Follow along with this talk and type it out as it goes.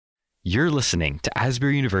You're listening to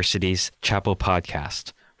Asbury University's Chapel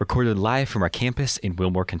Podcast, recorded live from our campus in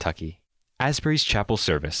Wilmore, Kentucky. Asbury's Chapel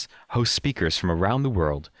service hosts speakers from around the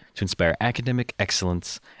world to inspire academic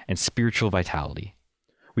excellence and spiritual vitality.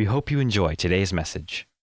 We hope you enjoy today's message.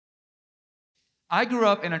 I grew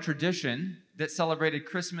up in a tradition that celebrated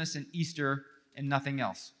Christmas and Easter and nothing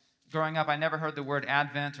else. Growing up, I never heard the word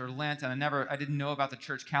Advent or Lent, and I didn't know about the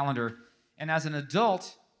church calendar. And as an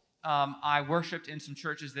adult, I worshiped in some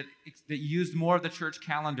churches that used more of the church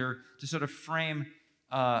calendar to sort of frame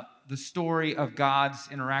the story of God's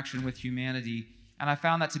interaction with humanity, and I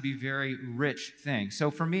found that to be a very rich thing.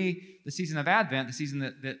 So for me, the season of Advent, the season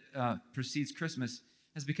that precedes Christmas,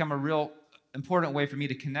 has become a real important way for me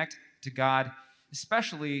to connect to God,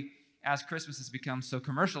 especially as Christmas has become so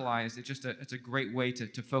commercialized. It's a great way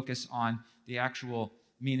to focus on the actual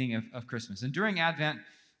meaning of Christmas. And during Advent,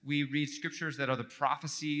 we read scriptures that are the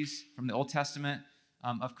prophecies from the Old Testament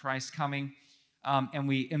of Christ coming, and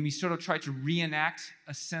we sort of try to reenact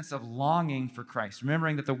a sense of longing for Christ,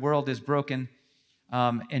 remembering that the world is broken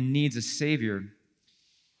and needs a Savior.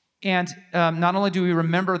 And not only do we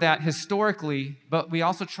remember that historically, but we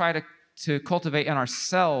also try to cultivate in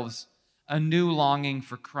ourselves a new longing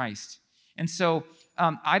for Christ. And so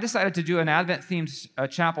I decided to do an Advent-themed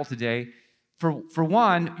chapel today. For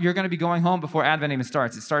one, you're going to be going home before Advent even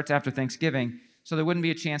starts. It starts after Thanksgiving, so there wouldn't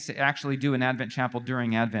be a chance to actually do an Advent chapel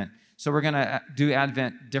during Advent. So we're going to do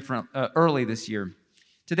Advent early this year.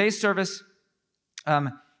 Today's service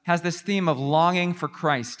has this theme of longing for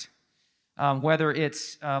Christ, whether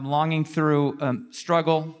it's longing through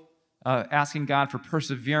struggle, asking God for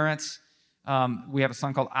perseverance. We have a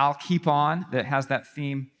song called I'll Keep On that has that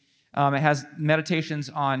theme. It has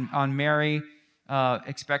meditations on Mary,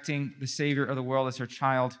 expecting the Savior of the world as her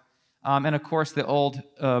child. And of course, the old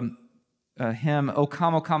hymn, O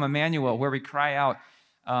Come, Emmanuel, where we cry out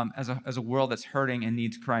as a world that's hurting and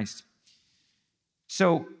needs Christ.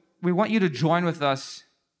 So we want you to join with us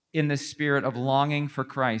in this spirit of longing for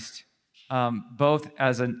Christ, both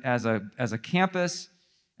as a campus,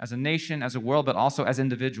 as a nation, as a world, but also as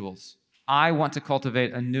individuals. I want to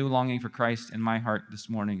cultivate a new longing for Christ in my heart this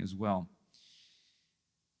morning as well.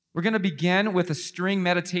 We're going to begin with a string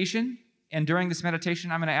meditation, and during this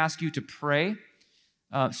meditation, I'm going to ask you to pray,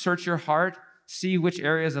 search your heart, see which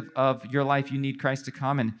areas of your life you need Christ to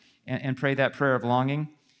come, and pray that prayer of longing.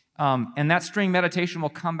 And that string meditation will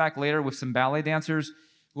come back later with some ballet dancers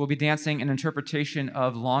who will be dancing an interpretation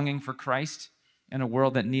of longing for Christ in a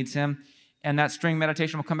world that needs Him. And that string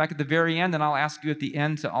meditation will come back at the very end, and I'll ask you at the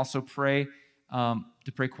end to also pray,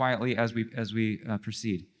 quietly as we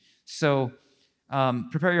proceed. So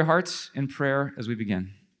prepare your hearts in prayer as we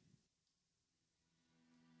begin.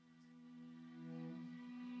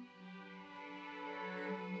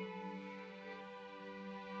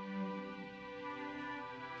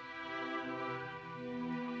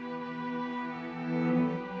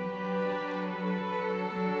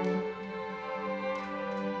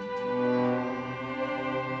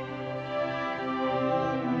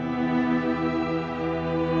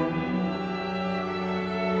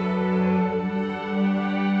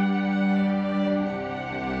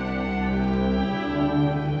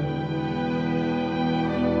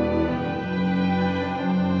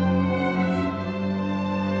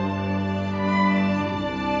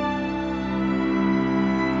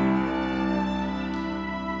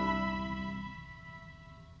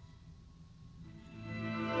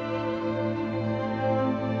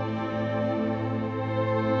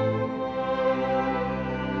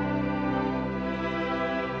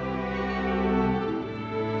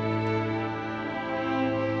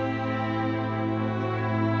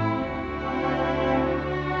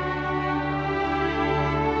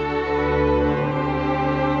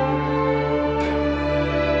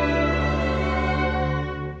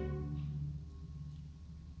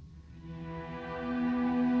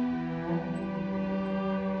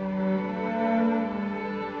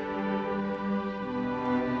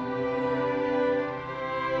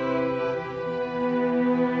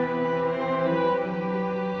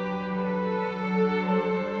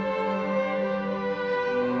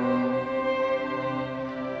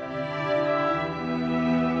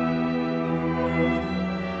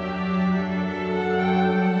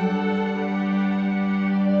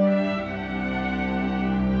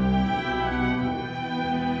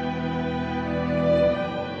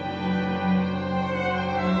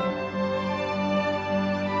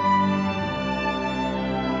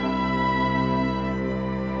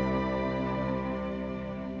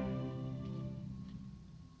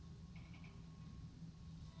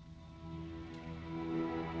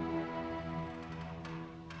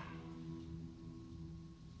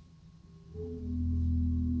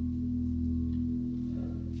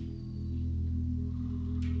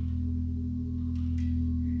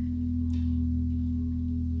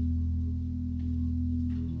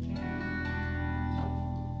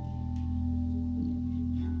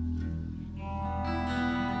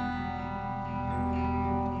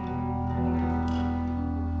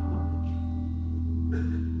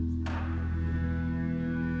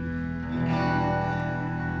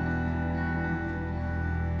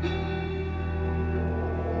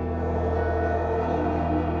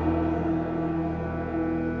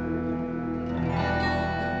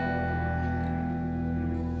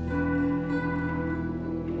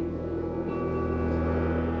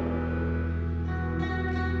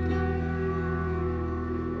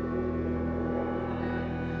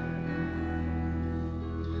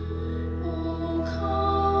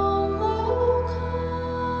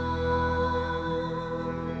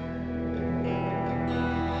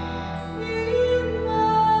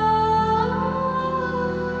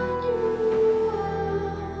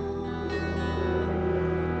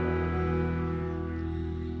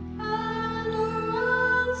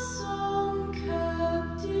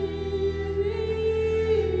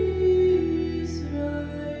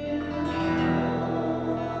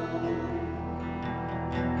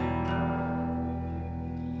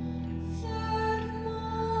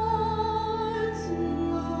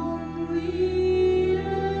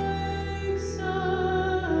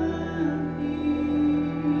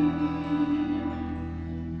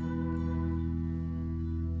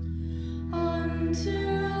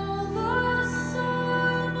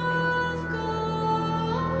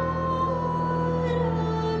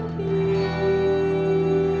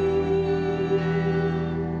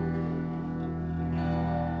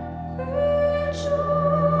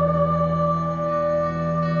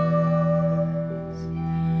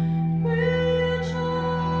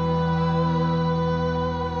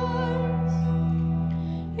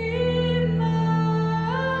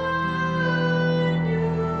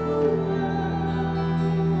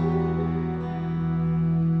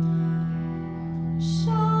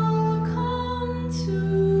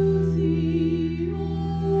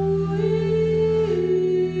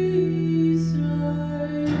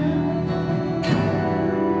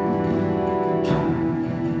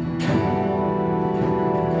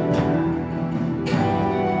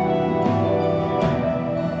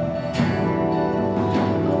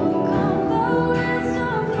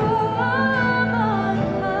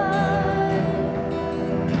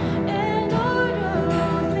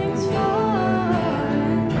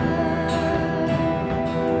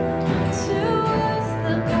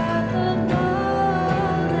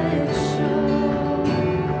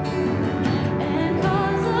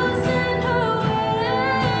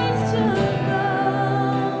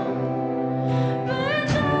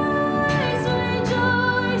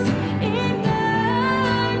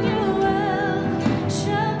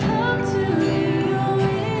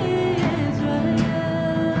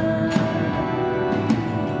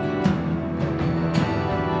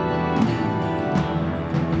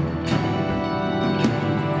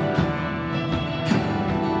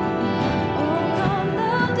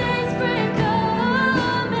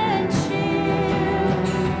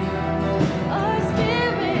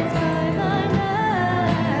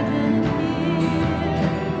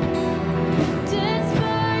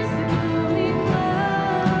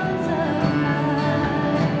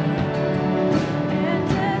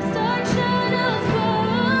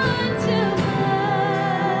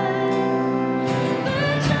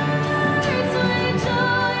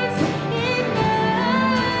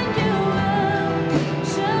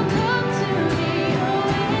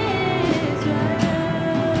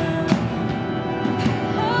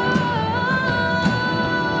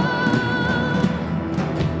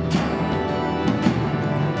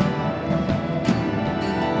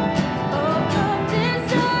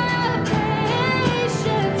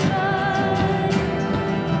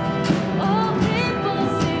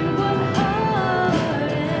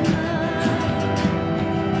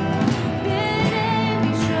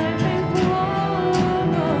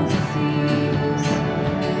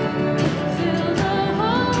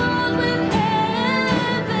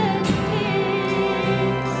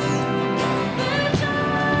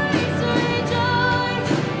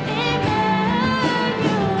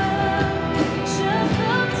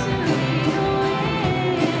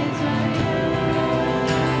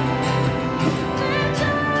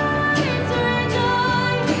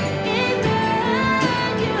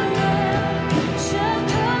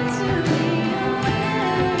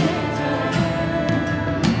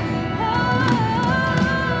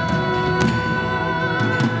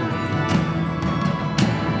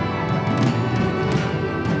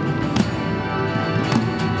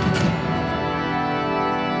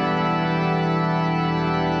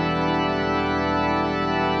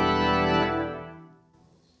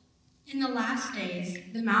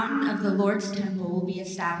 The mountain of the Lord's temple will be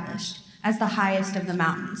established as the highest of the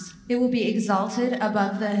mountains. It will be exalted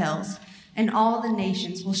above the hills, and all the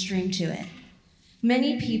nations will stream to it.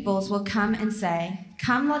 Many peoples will come and say,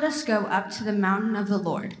 "Come, let us go up to the mountain of the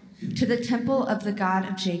Lord, to the temple of the God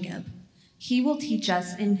of Jacob. He will teach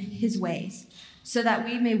us in his ways, so that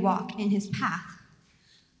we may walk in his path."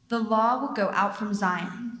 The law will go out from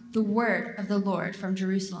Zion, the word of the Lord from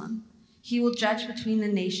Jerusalem. He will judge between the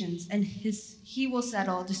nations, and he will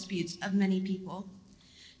settle disputes of many people.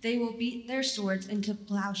 They will beat their swords into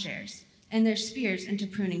plowshares, and their spears into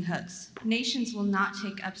pruning hooks. Nations will not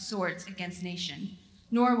take up swords against nation,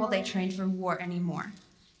 nor will they train for war anymore.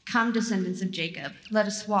 Come, descendants of Jacob, let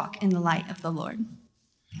us walk in the light of the Lord.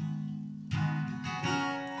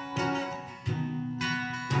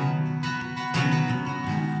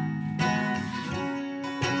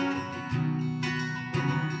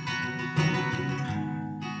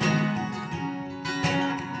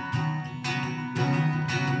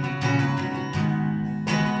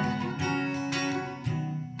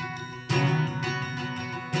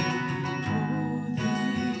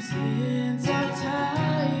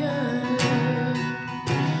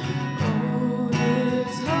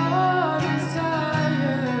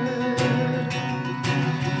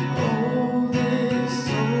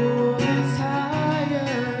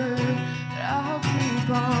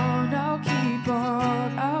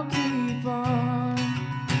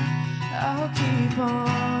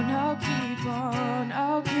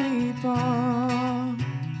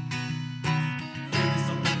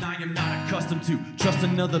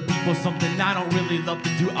 Trusting other people, something I don't really love to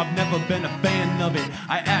do. I've never been a fan of it.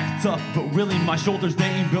 I act tough, but really my shoulders, they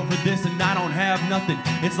ain't built for this, and I don't have nothing.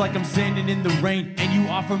 It's like I'm standing in the rain and you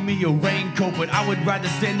offer me a raincoat, but I would rather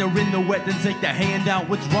stand there in the wet than take the hand out.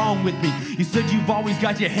 What's wrong with me? You said you've always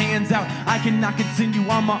got your hands out. I cannot continue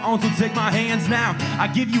on my own, so take my hands now. I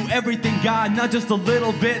give you everything, God, not just a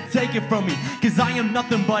little bit. Take it from me, cause I am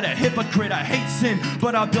nothing but a hypocrite. I hate sin,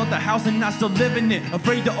 but I built a house and I still live in it.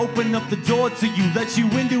 Afraid to open up the door to you, let you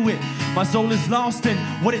into it. My soul is lost and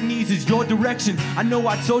what it needs is your direction. I know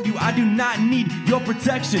I told you I do not need your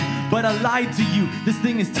protection, but I lied to you. This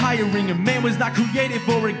thing is tiring. A man was not created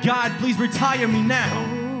for it. God, please retire me now.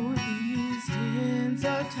 Oh, these hands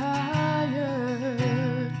are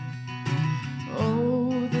tired.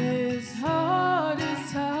 Oh, this heart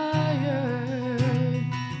is tired.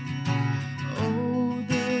 Oh,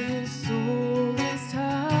 this soul is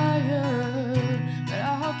tired. But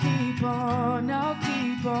I'll keep on, I'll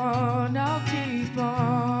keep on, I'll keep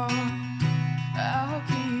on. I'll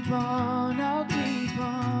keep on, I'll keep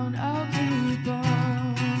on, I'll keep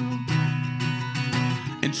on.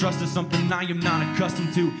 And trust is something I am not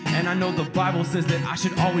accustomed to. And I know the Bible says that I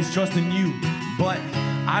should always trust in you, but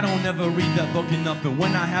I don't ever read that book enough. And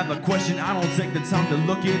when I have a question, I don't take the time to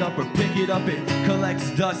look it up or pick it up. It collects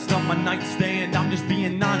dust on my nightstand. I'm just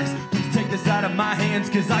being honest. Please take this out of my hands,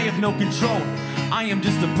 cause I have no control. I am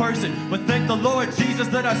just a person, but thank the Lord Jesus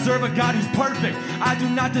that I serve a God who's perfect. I do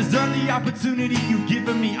not deserve the opportunity you've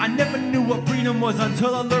given me. I never knew what freedom was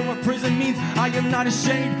until I learned what prison means. I am not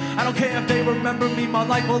ashamed. I don't care if they remember me. My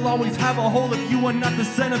life will always have a hole if you are not the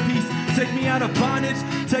centerpiece. Take me out of bondage,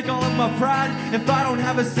 take all of my pride. If I don't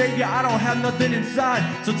have a savior, I don't have nothing inside.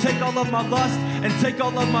 So take all of my lust and take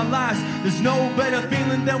all of my lies. There's no better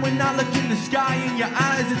feeling than when I look in the sky in your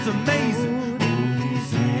eyes. It's amazing.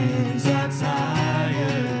 These hands are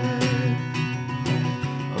tired.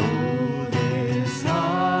 Oh, this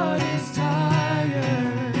heart is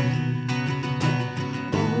tired.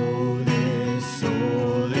 Oh, this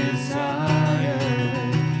soul is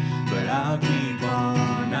tired. But I'll keep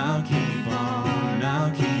on, I'll keep on,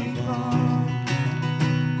 I'll keep on.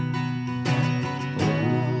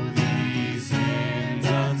 Oh, these hands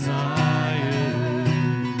are tired.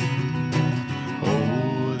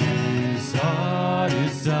 Oh, this heart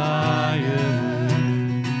is tired.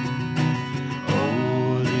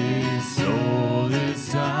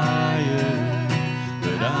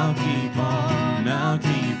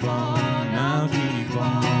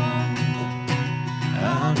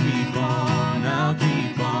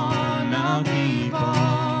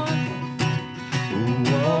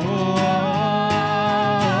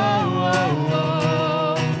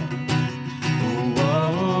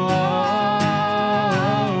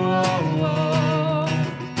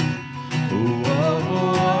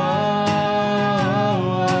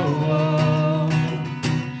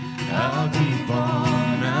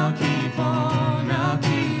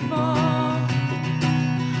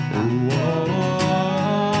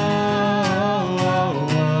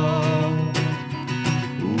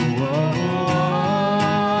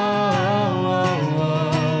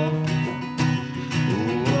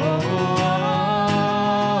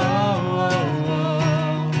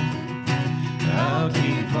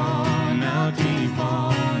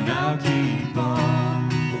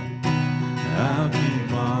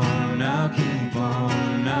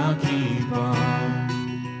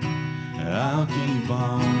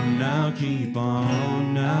 on, now keep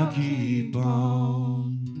on, now keep on.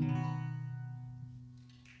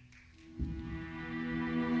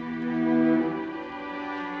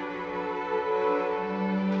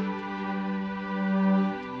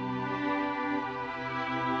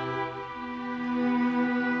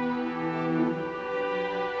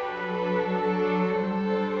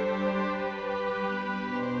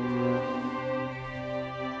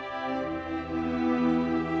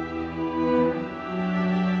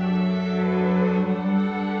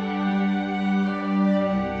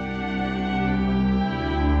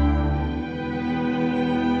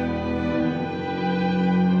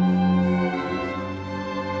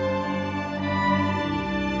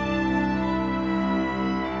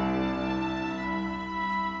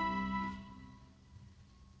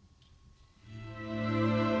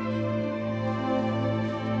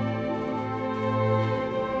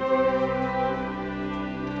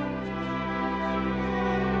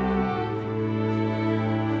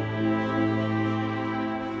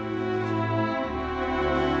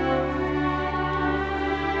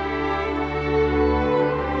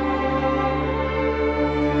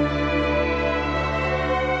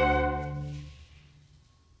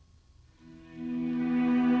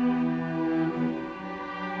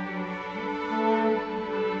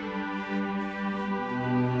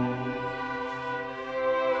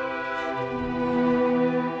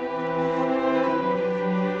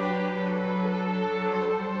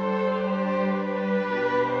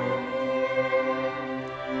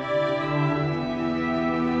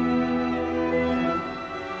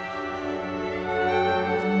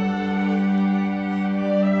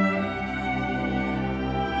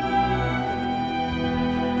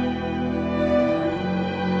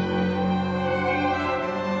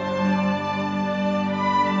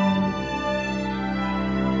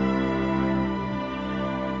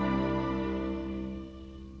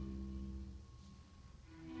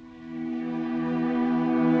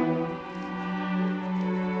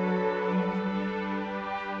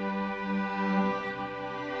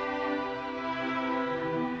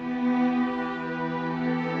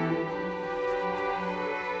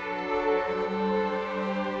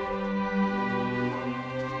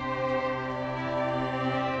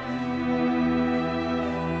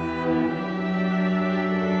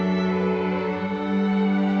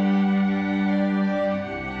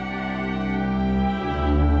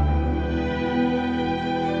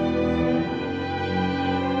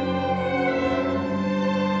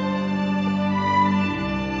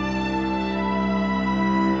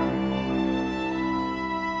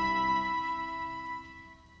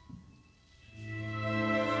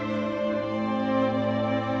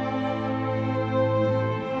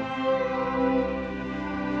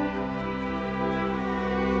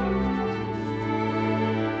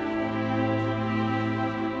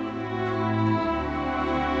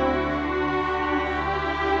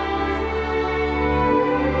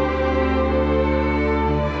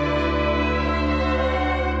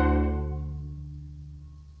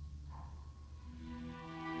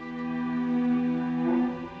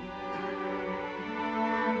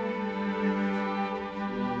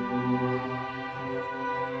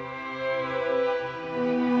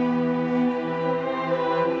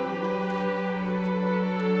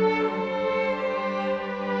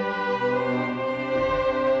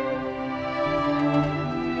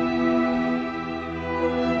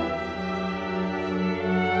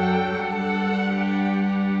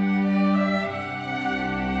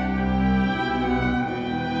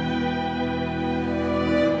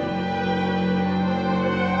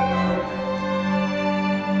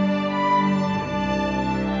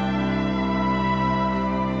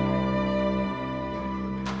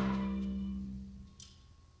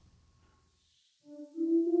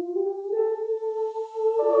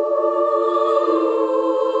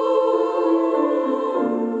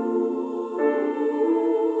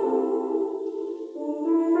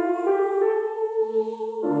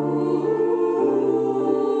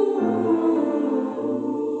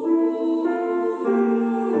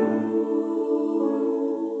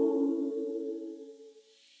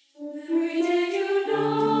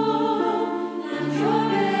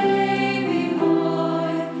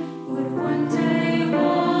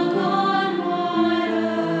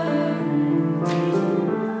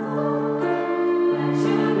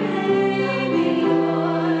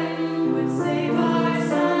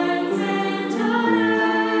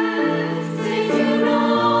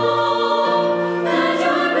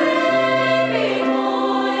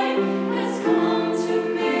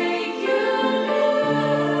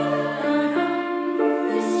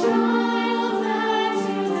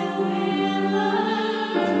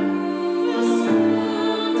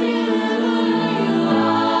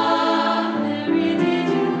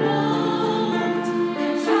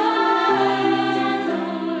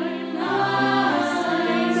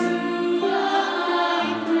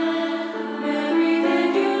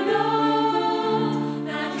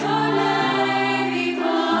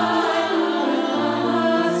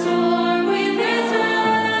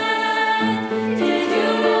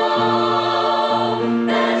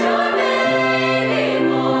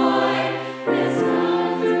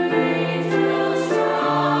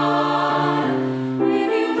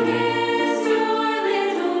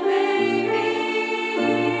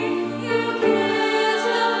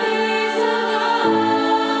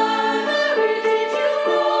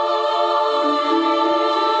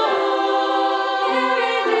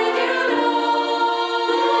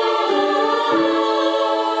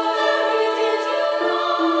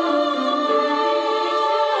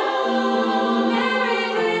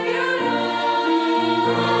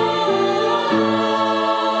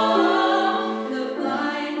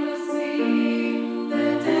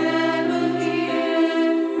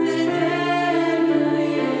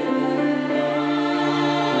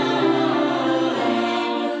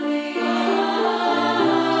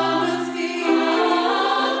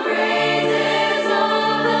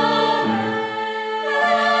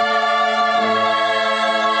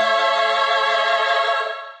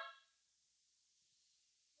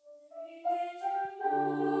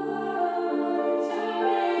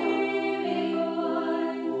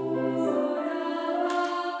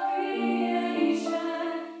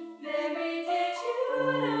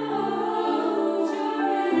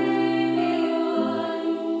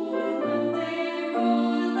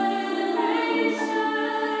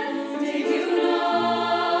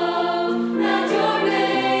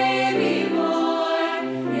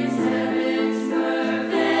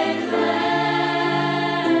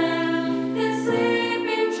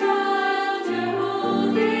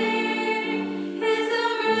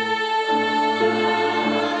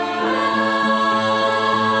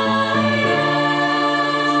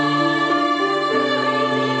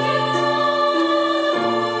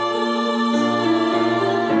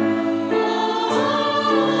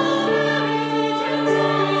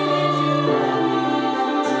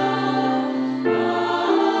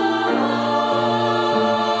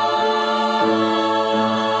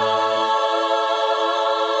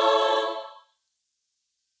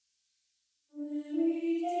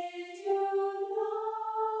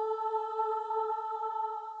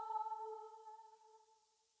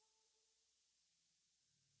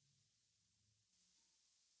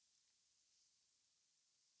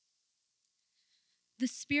 The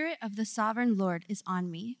Spirit of the Sovereign Lord is on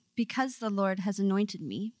me, because the Lord has anointed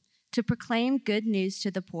me to proclaim good news to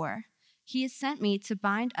the poor. He has sent me to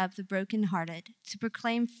bind up the brokenhearted, to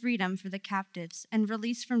proclaim freedom for the captives and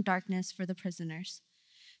release from darkness for the prisoners,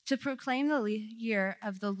 to proclaim the year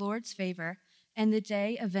of the Lord's favor and the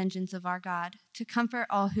day of vengeance of our God, to comfort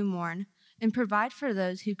all who mourn and provide for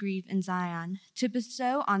those who grieve in Zion, to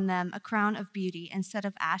bestow on them a crown of beauty instead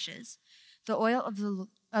of ashes, the oil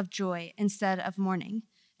of joy instead of mourning,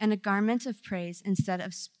 and a garment of praise instead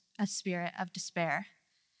of a spirit of despair.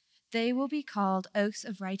 They will be called oaks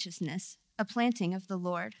of righteousness, a planting of the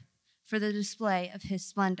Lord, for the display of his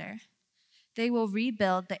splendor. They will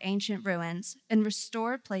rebuild the ancient ruins and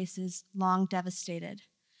restore places long devastated.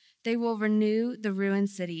 They will renew the ruined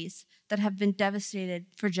cities that have been devastated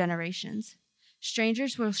for generations.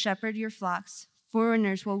 Strangers will shepherd your flocks,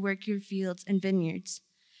 foreigners will work your fields and vineyards,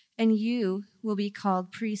 and you will be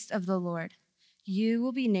called priests of the Lord. You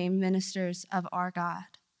will be named ministers of our God.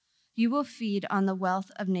 You will feed on the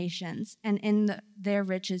wealth of nations, and in their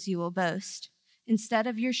riches you will boast. Instead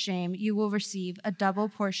of your shame, you will receive a double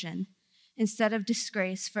portion. Instead of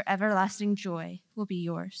disgrace, for everlasting joy will be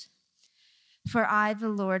yours. For I, the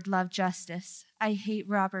Lord, love justice. I hate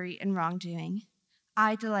robbery and wrongdoing.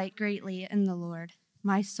 I delight greatly in the Lord.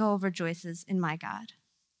 My soul rejoices in my God.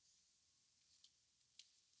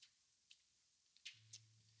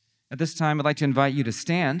 At this time, I'd like to invite you to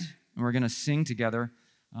stand, and we're going to sing together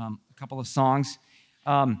a couple of songs.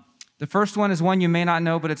 The first one is one you may not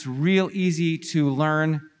know, but it's real easy to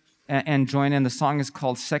learn and join in. The song is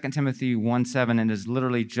called 2 Timothy 1:7, and is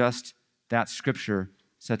literally just that scripture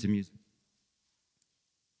set to music.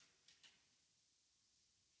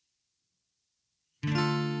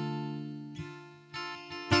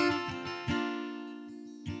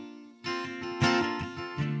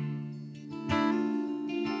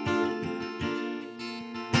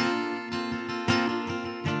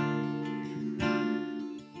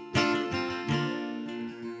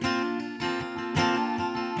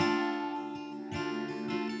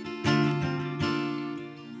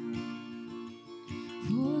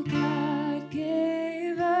 For God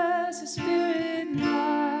gave us a spirit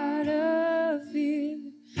not of fear.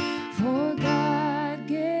 For God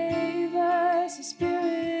gave us a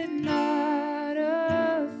spirit not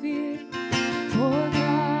of fear. For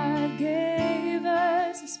God gave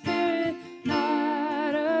us a spirit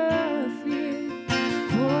not of fear.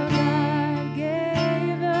 For God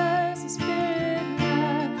gave us a spirit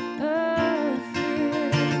not of fear.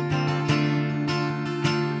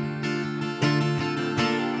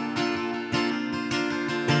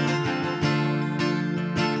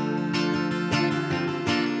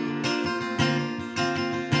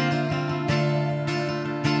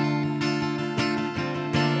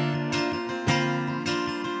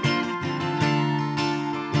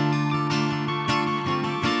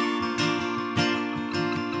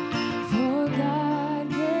 God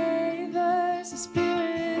gave us a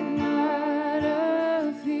spirit not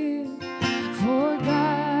of fear. For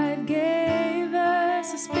God gave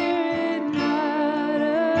us a spirit not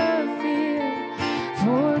of fear.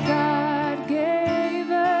 For God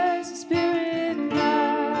gave us a spirit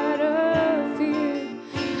not of fear.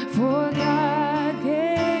 For God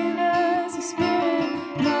gave us a spirit not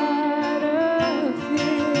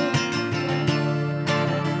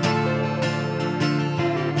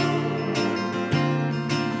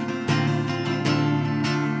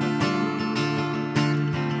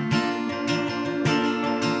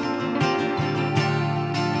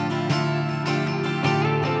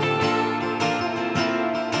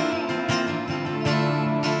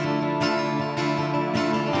fear.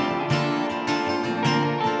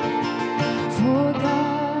 For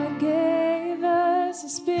God gave us a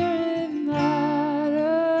spirit not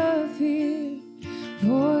of fear.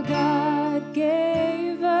 For God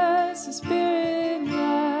gave us a spirit not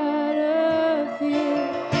of fear.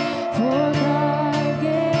 For God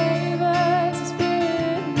gave us a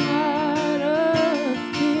spirit not of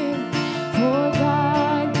fear. For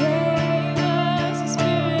God gave us a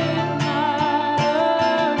spirit not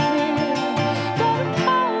of fear, but a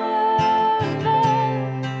power of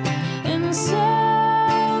love and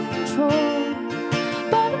self-control,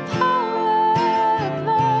 but a power of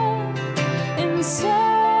love and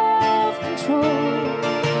self-control,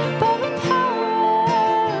 but a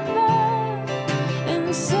power of love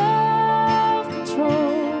and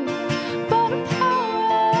self-control, but a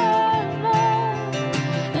power of love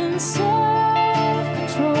and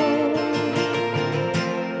self-control.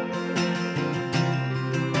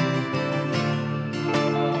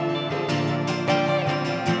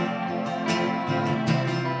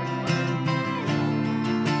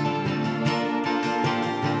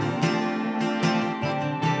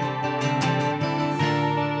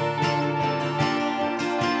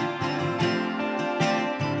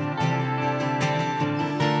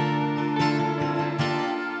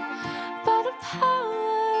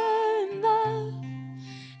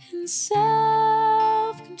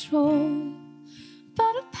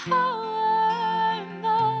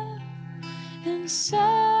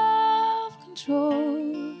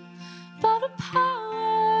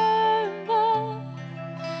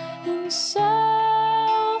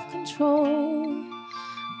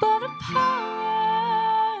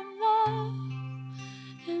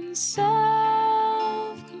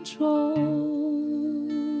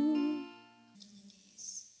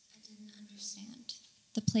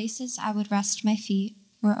 places I would rest my feet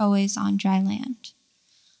were always on dry land.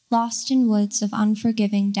 Lost in woods of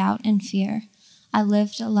unforgiving doubt and fear, I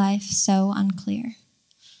lived a life so unclear.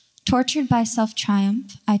 Tortured by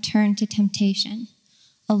self-triumph, I turned to temptation.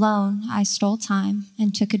 Alone, I stole time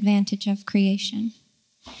and took advantage of creation.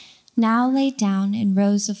 Now laid down in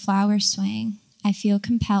rows of flowers swaying, I feel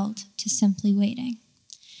compelled to simply waiting.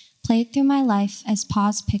 Played through my life as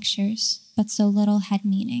paused pictures, but so little had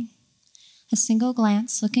meaning. A single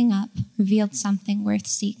glance looking up revealed something worth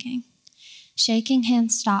seeking. Shaking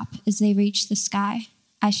hands stop as they reach the sky.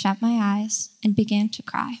 I shut my eyes and began to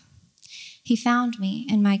cry. He found me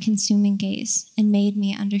in my consuming gaze and made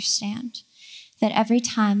me understand that every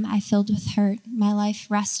time I filled with hurt, my life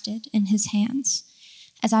rested in his hands.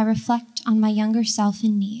 As I reflect on my younger self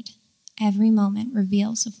in need, every moment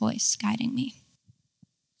reveals a voice guiding me.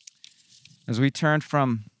 As we turn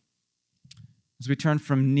from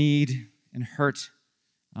need and hurt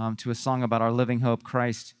to a song about our living hope,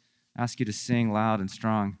 Christ, I ask you to sing loud and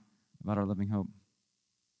strong about our living hope.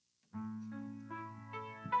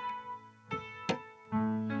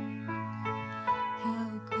 How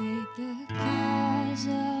great the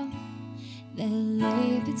chasm that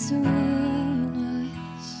lay between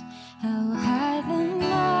us, how high the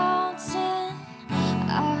mountain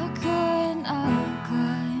I could not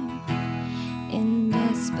climb. In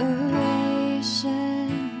desperation,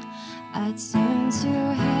 I turned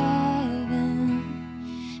to heaven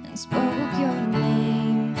and spoke your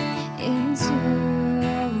name into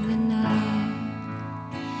the night.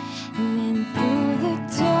 Then through the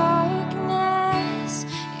darkness,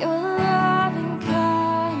 your love and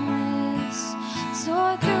kindness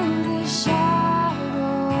tore through the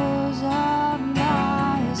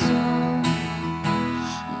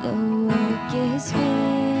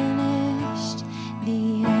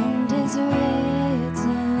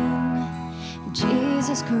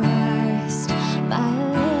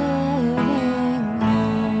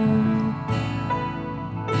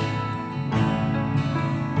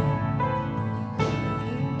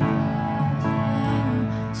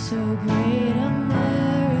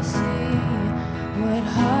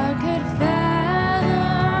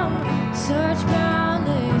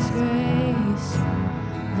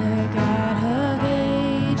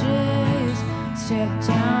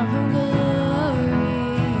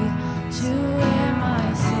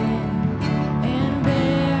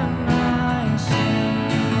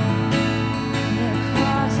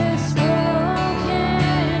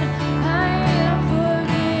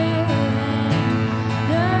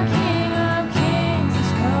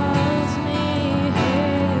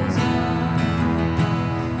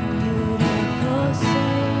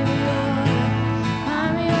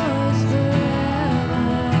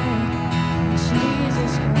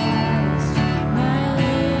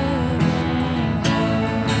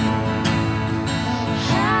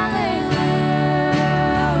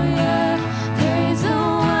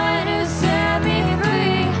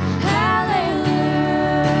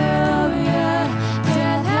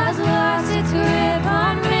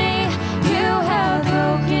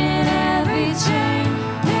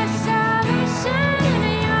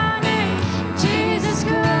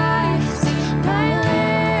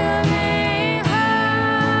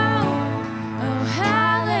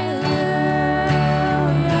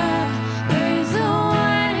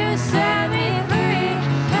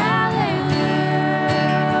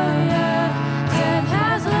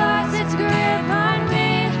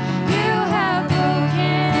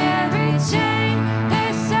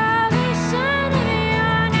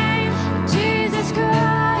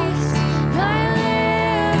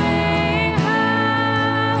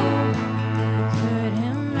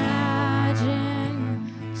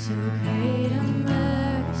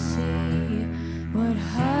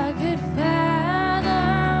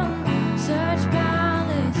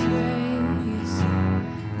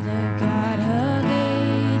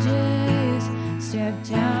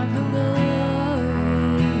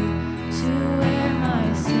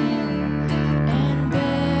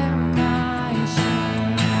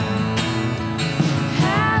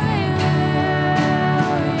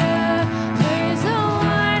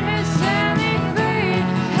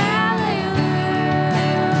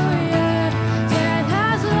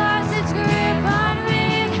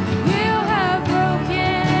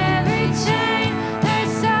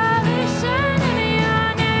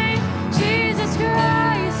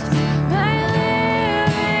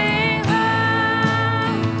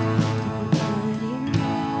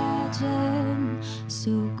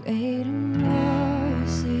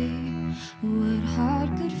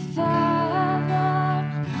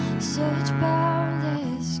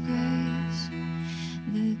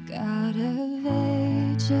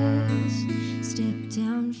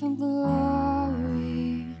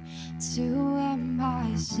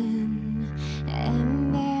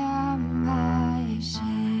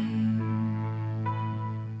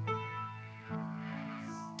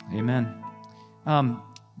Amen. I'm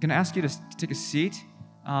going to ask you to take a seat,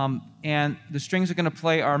 and the strings are going to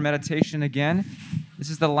play our meditation again. This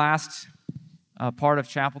is the last part of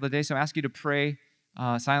chapel today, so I ask you to pray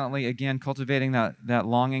silently again, cultivating that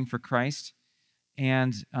longing for Christ.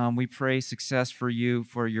 And we pray success for you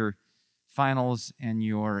for your finals and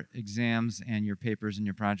your exams and your papers and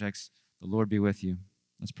your projects. The Lord be with you.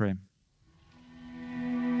 Let's pray.